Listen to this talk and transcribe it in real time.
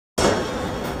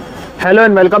Hello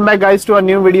and welcome back guys to a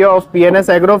new video of PNS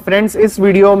agro. Friends, इस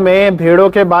video में भेड़ों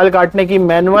के बाल काटने की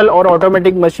मैनुअल और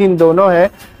ऑटोमेटिक मशीन दोनों है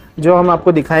जो हम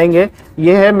आपको दिखाएंगे।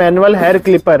 ये है मैनुअल हेयर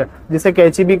क्लिपर, जिसे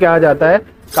कैंची भी कहा जाता है।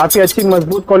 काफ़ी अच्छी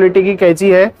मजबूत क्वालिटी की कैंची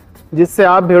है जिससे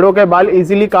आप भेड़ों के बाल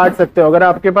इजीली काट सकते हो। अगर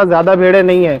आपके पास ज़्यादा भेड़े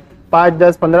नहीं है, 5,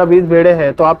 10, 15, 20 भेड़े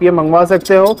हैं, तो आप ये मंगवा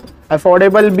सकते हो।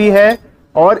 अफोर्डेबल भी है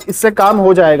और इससे काम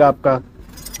हो जाएगा आपका।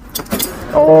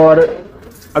 और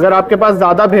अगर आपके पास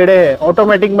ज़्यादा भेड़े हैं,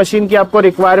 ऑटोमेटिक मशीन की आपको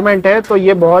रिक्वायरमेंट है, तो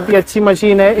ये बहुत ही अच्छी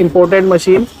मशीन है। इंपोर्टेड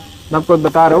मशीन मैं आपको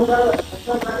बता रहा हूँ,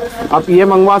 आप ये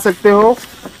मंगवा सकते हो।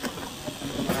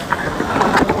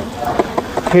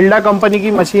 हिल्डा कंपनी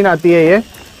की मशीन आती है ये।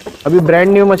 अभी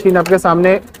ब्रांड न्यू मशीन आपके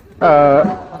सामने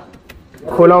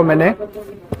खोला हूँ मैंने।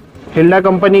 हिल्डा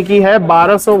कंपनी की है,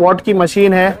 1200 वॉट की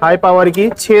मशीन है, हाई पावर की।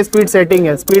 6 स्पीड सेटिंग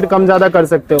है, स्पीड कम ज़्यादा कर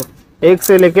सकते हो, 1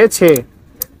 से लेके 6।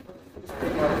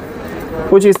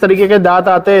 कुछ इस तरीके के दांत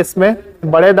आते हैं इसमें,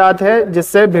 बड़े दांत है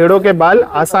जिससे भेड़ों के बाल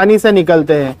आसानी से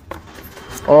निकलते हैं।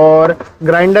 और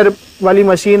ग्राइंडर वाली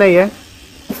मशीन है ये।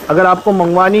 अगर आपको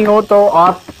मंगवानी हो तो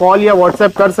आप कॉल या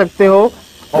व्हाट्सएप कर सकते हो।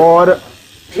 और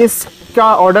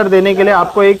इसका ऑर्डर देने के लिए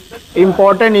आपको एक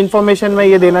इम्पॉर्टेंट इन्फॉर्मेशन मैं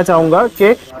ये देना चाहूँगा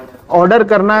कि ऑर्डर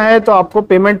करना है तो आपको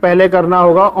पेमेंट पहले करना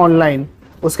होगा ऑनलाइन।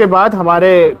 उसके बाद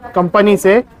हमारे कंपनी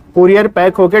से कुरियर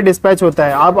पैक होके डिस्पैच होता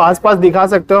है। आप आसपास दिखा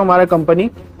सकते हो हमारा कंपनी।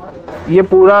 ये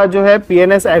पूरा जो है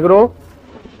पीएनएस एग्रो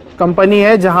कंपनी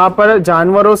है, जहां पर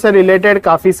जानवरों से रिलेटेड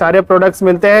काफ़ी सारे प्रोडक्ट्स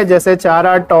मिलते हैं, जैसे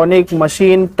चारा, टॉनिक,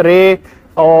 मशीन, ट्रे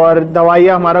और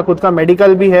दवाइयाँ। हमारा खुद का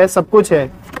मेडिकल भी है, सब कुछ है।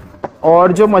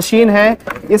 और जो मशीन है,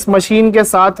 इस मशीन के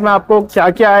साथ में आपको क्या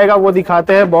क्या आएगा वो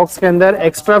दिखाते हैं। बॉक्स के अंदर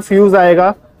एक्स्ट्रा फ्यूज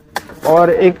आएगा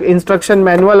और एक इंस्ट्रक्शन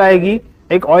मैनुअल आएगी।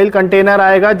 एक ऑयल कंटेनर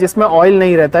आएगा जिसमें ऑयल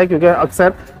नहीं रहता है, क्योंकि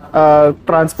अक्सर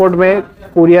ट्रांसपोर्ट में,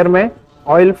 कुरियर में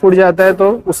ऑयल फूट जाता है तो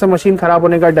उससे मशीन खराब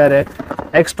होने का डर है।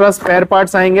 एक्स्ट्रा स्पेयर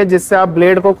पार्ट्स आएंगे जिससे आप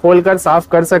ब्लेड को खोलकर साफ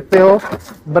कर सकते हो।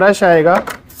 ब्रश आएगा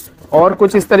और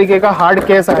कुछ इस तरीके का हार्ड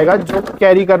केस आएगा जो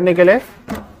कैरी करने के लिए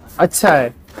अच्छा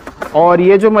है। और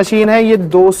ये जो मशीन है ये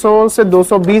 200 से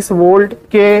 220 वोल्ट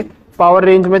के पावर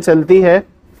रेंज में चलती है।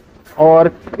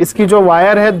 और इसकी जो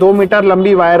वायर है, 2 मीटर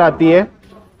लंबी वायर आती है,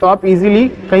 तो आप इजीली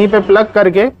कहीं पे प्लग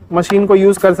करके मशीन को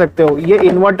यूज कर सकते हो। ये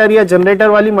इन्वर्टर या जनरेटर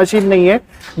वाली मशीन नहीं है,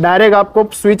 डायरेक्ट आपको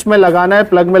स्विच में लगाना है,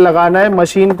 प्लग में लगाना है,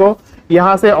 मशीन को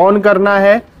यहाँ से ऑन करना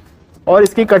है और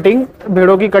इसकी कटिंग,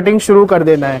 भेड़ों की कटिंग शुरू कर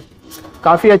देना है।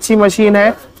 काफ़ी अच्छी मशीन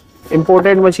है,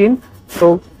 इम्पोर्टेड मशीन।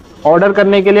 तो ऑर्डर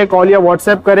करने के लिए कॉल या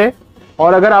व्हाट्सएप करें।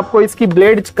 और अगर आपको इसकी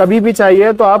ब्लेड कभी भी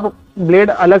चाहिए तो आप ब्लेड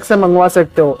अलग से मंगवा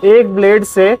सकते हो। एक ब्लेड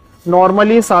से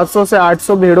नॉर्मली 700 से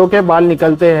 800 भेड़ों के बाल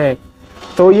निकलते हैं,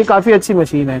 तो ये काफ़ी अच्छी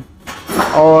मशीन है।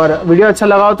 और वीडियो अच्छा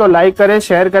लगा हो तो लाइक करें,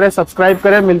 शेयर करें, सब्सक्राइब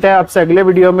करें। मिलते हैं आपसे अगले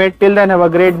वीडियो में। Till then have a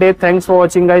great day. Thanks for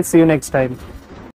watching guys, C you next time.